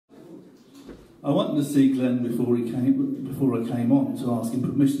I wanted to see Glen before I came on to ask him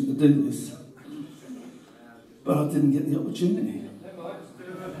permission to do this, but I didn't get the opportunity.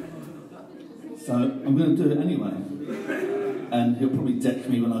 So I'm going to do it anyway, and he'll probably deck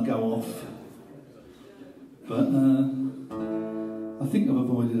me when I go off. But I think I've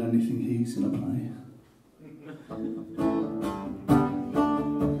avoided anything he's going to play.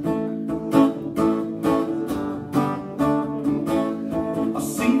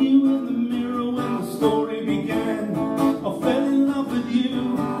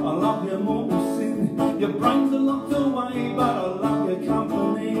 Your brains are locked away, but I love your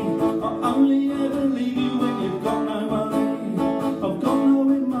company. I only ever leave you when you've got no money. I've got no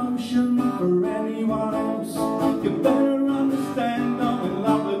emotion for anyone else. You better understand I'm in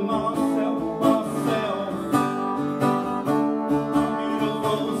love with myself. My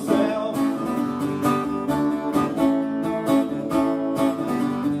beautiful self.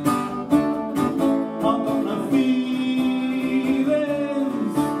 I've got no feelings.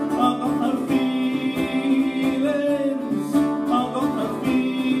 I've got no feelings.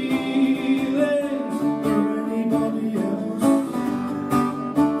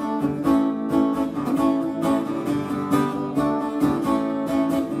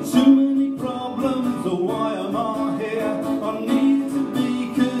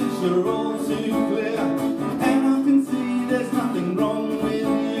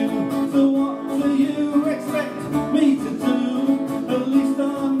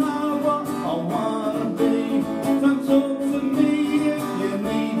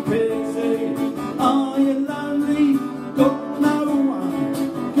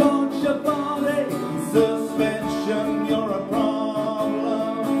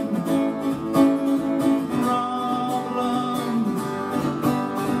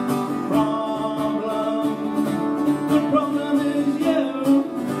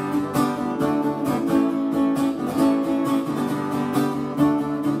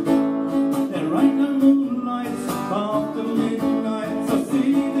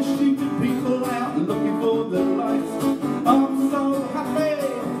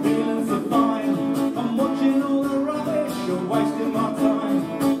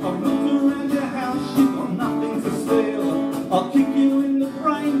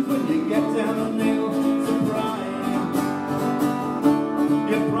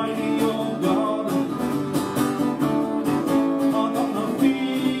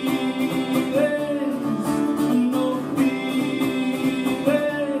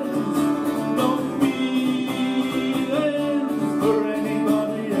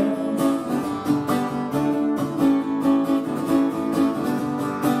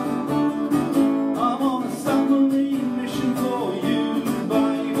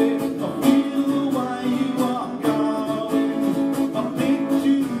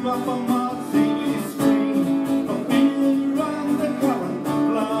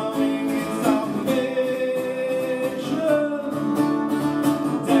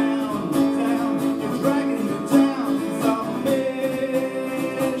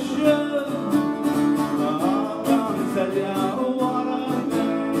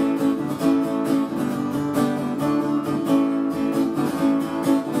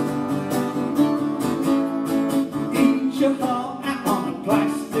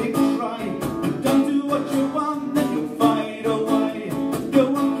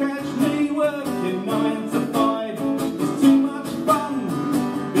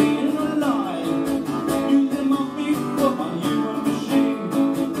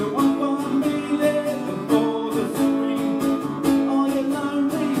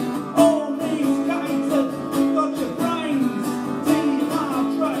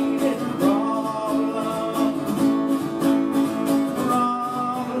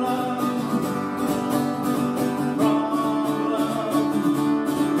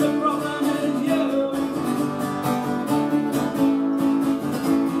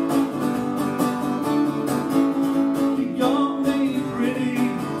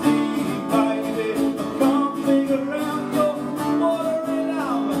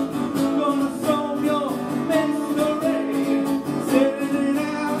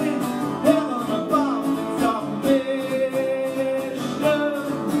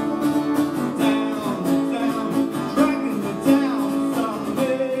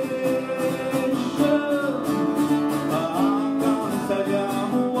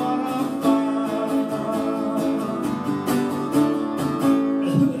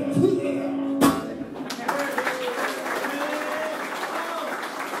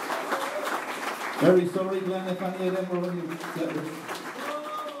 Very sorry, Glen, if any of them were on your set list.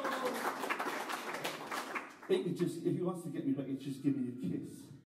 He could just, if he wants to get me back, he'd just give me a kiss.